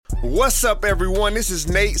What's up, everyone? This is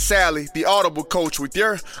Nate Sally, the Audible coach, with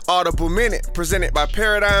your Audible Minute, presented by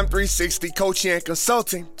Paradigm 360 Coaching and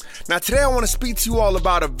Consulting. Now, today I want to speak to you all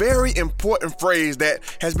about a very important phrase that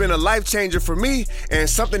has been a life changer for me and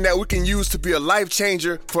something that we can use to be a life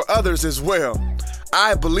changer for others as well.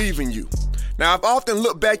 I believe in you. Now, I've often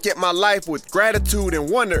looked back at my life with gratitude and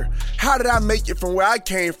wonder, how did I make it from where I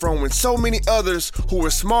came from when so many others who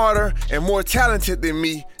were smarter and more talented than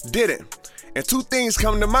me didn't? And two things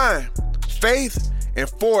come to mind: faith and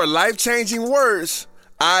four life-changing words: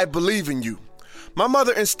 I believe in you. My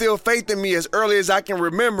mother instilled faith in me as early as I can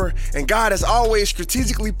remember, and God has always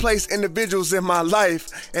strategically placed individuals in my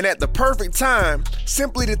life and at the perfect time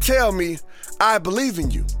simply to tell me, I believe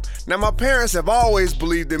in you. Now, my parents have always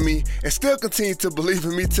believed in me and still continue to believe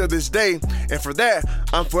in me to this day, and for that,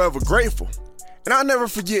 I'm forever grateful. And I'll never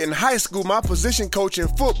forget, in high school, my position coach in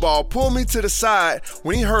football pulled me to the side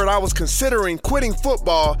when he heard I was considering quitting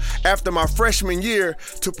football after my freshman year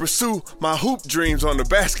to pursue my hoop dreams on the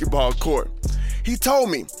basketball court. He told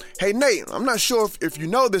me, hey, Nate, I'm not sure if you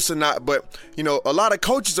know this or not, but, a lot of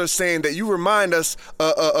coaches are saying that you remind us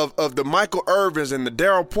of the Michael Irvins and the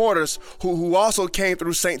Daryl Porters who also came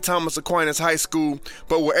through St. Thomas Aquinas High School,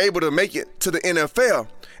 but were able to make it to the NFL.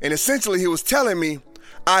 And essentially, he was telling me,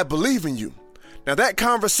 I believe in you. Now, that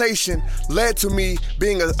conversation led to me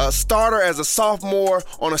being a starter as a sophomore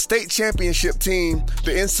on a state championship team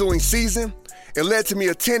the ensuing season. It led to me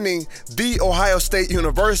attending The Ohio State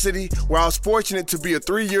University, where I was fortunate to be a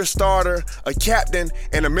 3-year starter, a captain,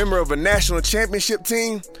 and a member of a national championship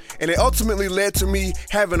team. And it ultimately led to me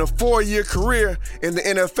having a 4-year career in the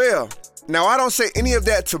NFL. Now, I don't say any of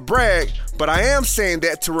that to brag, but I am saying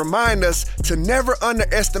that to remind us to never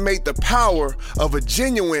underestimate the power of a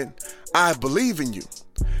genuine I believe in you.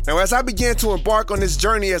 Now, as I began to embark on this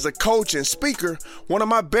journey as a coach and speaker, one of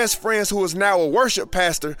my best friends, who is now a worship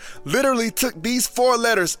pastor, literally took these 4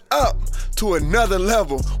 letters up to another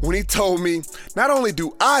level when he told me, not only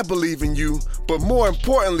do I believe in you, but more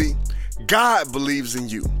importantly, God believes in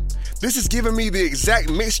you. This has given me the exact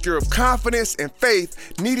mixture of confidence and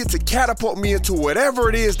faith needed to catapult me into whatever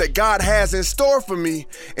it is that God has in store for me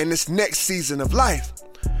in this next season of life.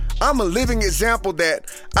 I'm a living example that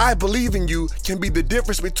I believe in you can be the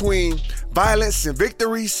difference between violence and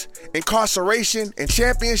victories, incarceration and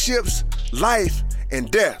championships, life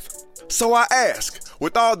and death. So I ask,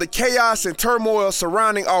 with all the chaos and turmoil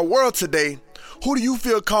surrounding our world today, who do you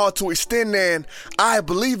feel called to extend an I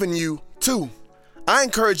believe in you to? I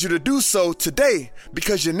encourage you to do so today,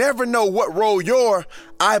 because you never know what role your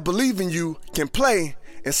I believe in you can play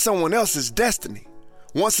in someone else's destiny.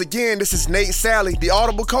 Once again, this is Nate Sally, the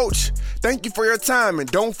Audible coach. Thank you for your time,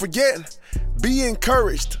 and don't forget, be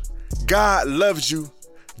encouraged. God loves you.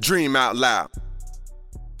 Dream out loud.